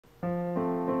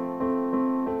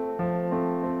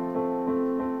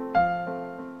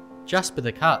Jasper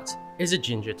the Cat is a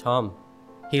ginger Tom.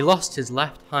 He lost his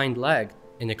left hind leg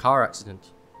in a car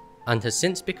accident and has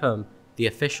since become the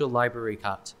official library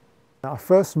cat. I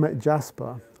first met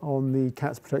Jasper on the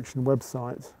Cats Protection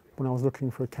website when I was looking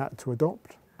for a cat to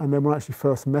adopt. And then when I actually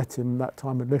first met him, that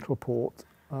time at Littleport,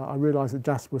 I realised that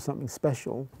Jasper was something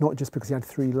special, not just because he had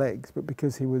 3 legs, but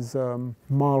because he was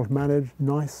mild-mannered,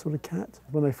 nice sort of cat.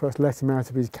 When they first let him out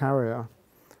of his carrier,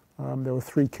 there were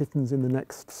 3 kittens in the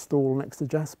next stall next to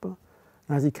Jasper.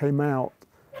 And as he came out,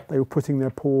 they were putting their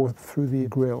paws through the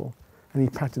grill, and he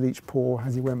patted each paw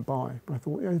as he went by. I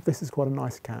thought, yeah, this is quite a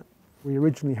nice cat. We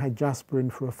originally had Jasper in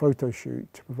for a photo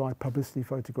shoot to provide publicity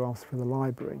photographs for the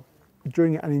library.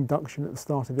 During an induction at the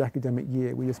start of the academic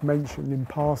year, we just mentioned in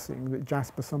passing that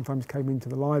Jasper sometimes came into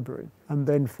the library. And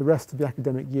then for the rest of the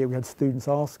academic year, we had students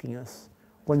asking us,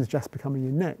 when's Jasper coming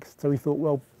in next? So we thought,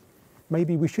 well,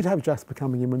 maybe we should have Jasper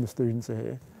coming in when the students are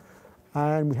here.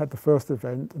 And we had the first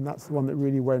event, and that's the one that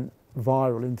really went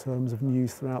viral in terms of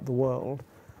news throughout the world.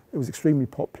 It was extremely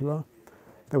popular.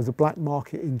 There was a black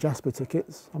market in Jasper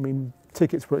tickets. I mean,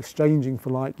 tickets were exchanging for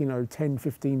like, you know, £10,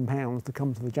 £15 to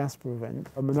come to the Jasper event.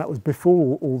 And that was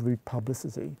before all the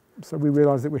publicity. So we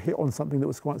realised that we hit on something that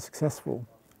was quite successful.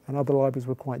 And other libraries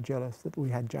were quite jealous that we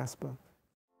had Jasper.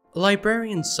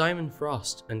 Librarians Simon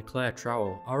Frost and Claire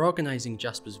Trowell are organising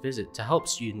Jasper's visit to help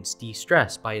students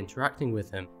de-stress by interacting with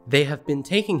him. They have been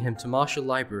taking him to Marshall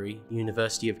Library,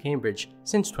 University of Cambridge,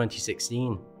 since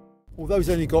 2016. Although he's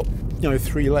only got,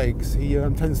 3 legs, he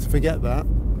tends to forget that,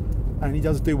 and he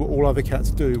does do what all other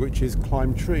cats do, which is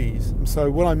climb trees.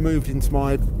 So when I moved into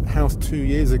my house 2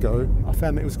 years ago, I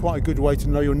found that it was quite a good way to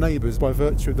know your neighbours by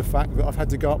virtue of the fact that I've had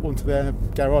to go up onto their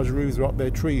garage roofs or up their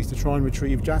trees to try and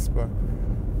retrieve Jasper.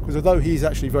 Because although he's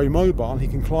actually very mobile, he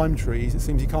can climb trees, it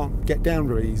seems he can't get down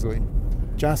very easily.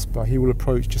 Jasper, he will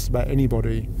approach just about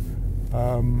anybody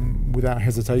without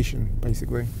hesitation,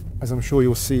 basically, as I'm sure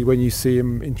you'll see when you see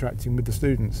him interacting with the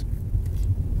students.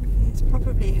 It's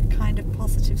probably a kind of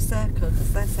positive circle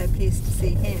because they're so pleased to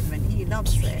see him and he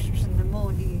loves it, and the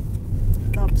more he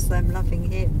loves them loving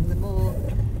him, the more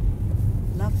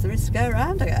love there is to go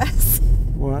around, I guess.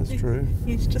 Well, that's true.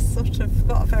 He's just sort of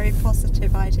got a very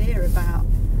positive idea about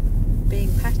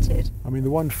being petted. I mean,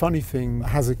 the one funny thing that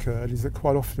has occurred is that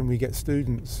quite often we get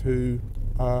students who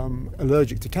are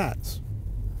allergic to cats,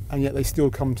 and yet they still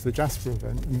come to the Jasper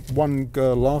event. And one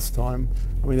girl last time,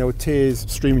 I mean, there were tears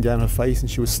streaming down her face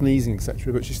and she was sneezing,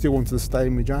 etc., but she still wanted to stay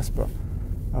in with Jasper,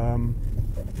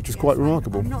 which is quite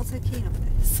remarkable. I'm not so keen on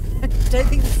this. I don't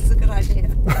think this is a good idea.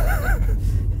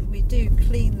 We do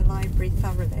clean the library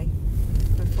thoroughly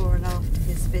before and after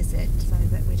his visit so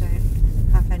that we don't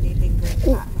have any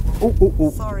lingering back.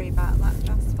 Sorry about that,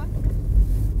 Jasper.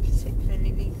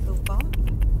 Particularly lethal bark.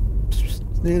 It's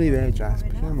nearly there, Jasper.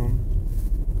 Come on.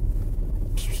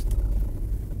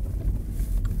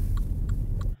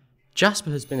 Jasper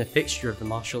has been a fixture of the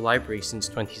Marshall Library since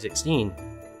 2016,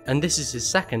 and this is his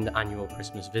 2nd annual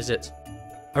Christmas visit.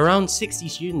 Around 60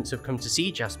 students have come to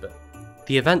see Jasper.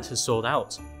 The event has sold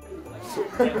out.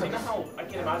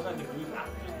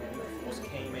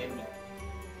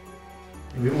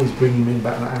 We always bring him in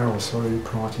about an hour or so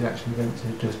prior to the actual event,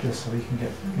 just so he can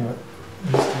get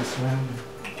used to his surroundings.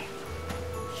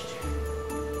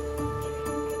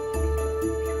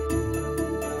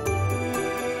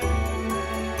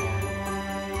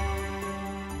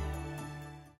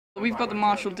 We've got the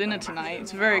Marshall dinner tonight.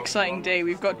 It's a very exciting day.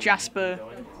 We've got Jasper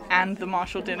and the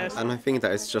Marshall dinner. And I think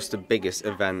that it's just the biggest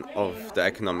event of the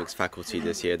economics faculty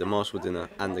this year. The Marshall dinner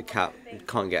and the cat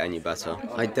can't get any better.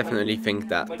 I definitely think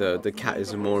that the cat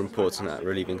is more important at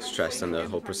relieving stress than the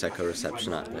whole Prosecco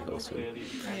reception at the Hilton.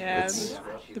 Yeah,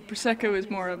 the Prosecco is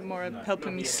more a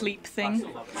helping me sleep thing.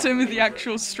 Some of the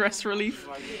actual stress relief,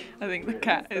 I think the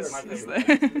cat is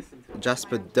there.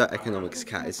 Jasper, the economics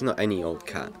cat, it's not any old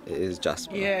cat, it is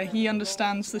Jasper. Yeah, he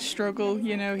understands the struggle,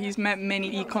 he's met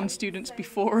many econ students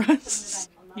before us.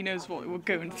 He knows what we're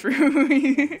going through.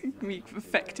 We're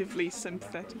effectively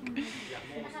sympathetic.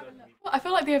 I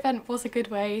feel like the event was a good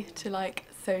way to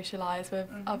socialise with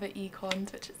other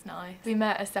econs, which is nice. We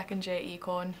met a 2nd year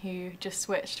econ who just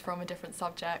switched from a different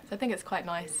subject. I think it's quite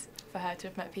nice for her to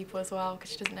have met people as well,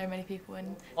 because she doesn't know many people.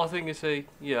 I think it's a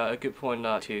good point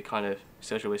to kind of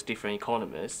social with different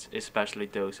economists, especially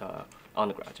those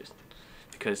undergraduates,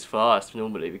 because for us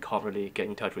normally we can't really get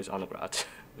in touch with undergrads,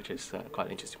 which is quite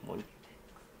an interesting one.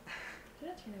 I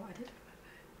don't actually know what I did.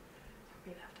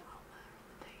 Probably left it out there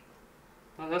on the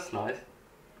table. Oh, that's nice.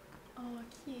 Oh,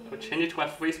 cute. I'll change it to my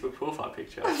Facebook profile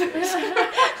picture.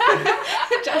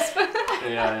 Jasper.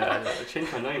 Yeah. I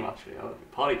changed my name actually.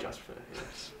 Party Jasper.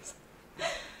 Yes.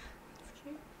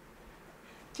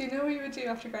 Do you know what you would do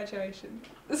after graduation?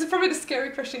 This is probably the scary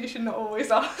question you should not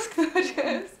always ask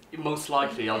nowadays. Most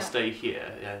likely I'll stay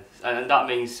here, yes. And that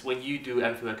means when you do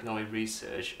MPhil economic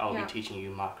research, I'll be teaching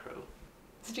you macro.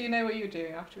 So do you know what you're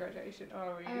doing after graduation?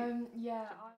 Or were you... Yeah.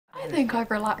 I think I've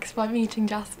relaxed by meeting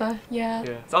Jasper, yeah.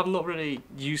 So I'm not really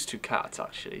used to cats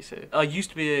actually, so I used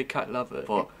to be a cat lover,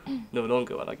 but no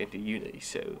longer when I get to uni,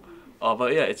 so...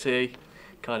 but yeah, it's a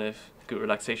kind of good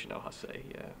relaxation, I'll have to say,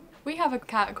 yeah. We have a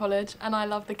cat at college and I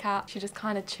love the cat. She just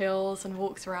kind of chills and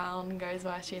walks around and goes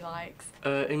where she likes.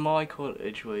 In my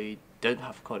college we don't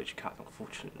have a college cat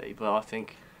unfortunately, but I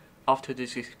think after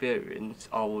this experience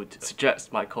I would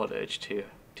suggest my college to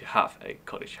have a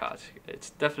college cat.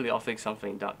 It's definitely I think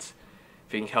something that's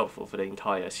being helpful for the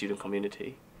entire student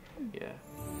community. Yeah.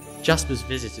 Jasper's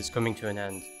visit is coming to an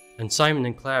end and Simon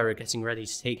and Claire are getting ready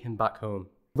to take him back home.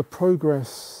 The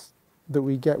progress that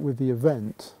we get with the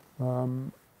event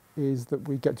is that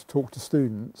we get to talk to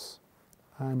students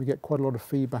and we get quite a lot of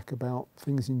feedback about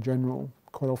things in general,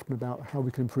 quite often about how we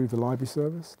can improve the library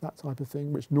service, that type of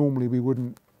thing, which normally we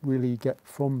wouldn't really get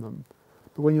from them.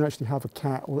 But when you actually have a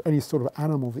cat or any sort of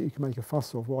animal that you can make a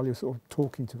fuss of while you're sort of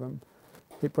talking to them,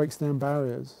 it breaks down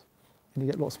barriers and you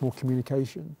get lots more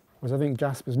communication. Whereas I think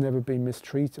Jasper's never been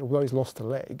mistreated, although he's lost a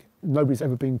leg, nobody's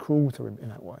ever been cruel to him in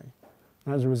that way.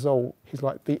 And as a result, he's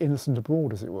like the innocent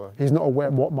abroad, as it were. He's not aware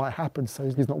of what might happen, so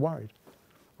he's not worried.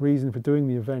 The reason for doing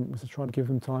the event was to try to give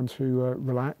them time to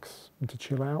relax and to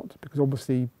chill out, because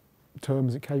obviously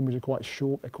terms at Cambridge are quite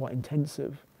short, they're quite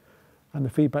intensive. And the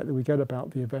feedback that we get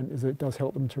about the event is that it does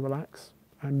help them to relax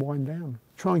and wind down.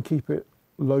 Try and keep it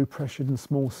low pressured and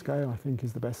small scale, I think,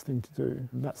 is the best thing to do.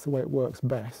 And that's the way it works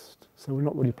best. So we're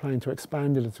not really planning to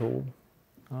expand it at all,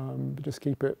 but just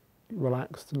keep it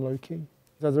relaxed and low key.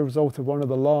 As a result of one of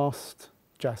the last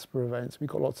Jasper events, we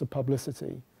got lots of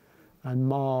publicity, and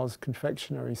Mars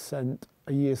Confectionery sent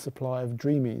a year's supply of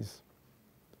Dreamies.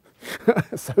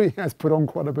 So he has put on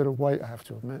quite a bit of weight, I have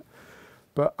to admit.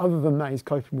 But other than that, he's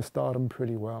coping with stardom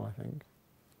pretty well, I think.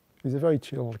 He's a very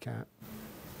chilled cat.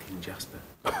 King Jasper.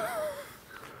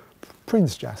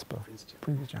 Prince Jasper.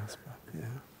 Prince Jasper, yeah.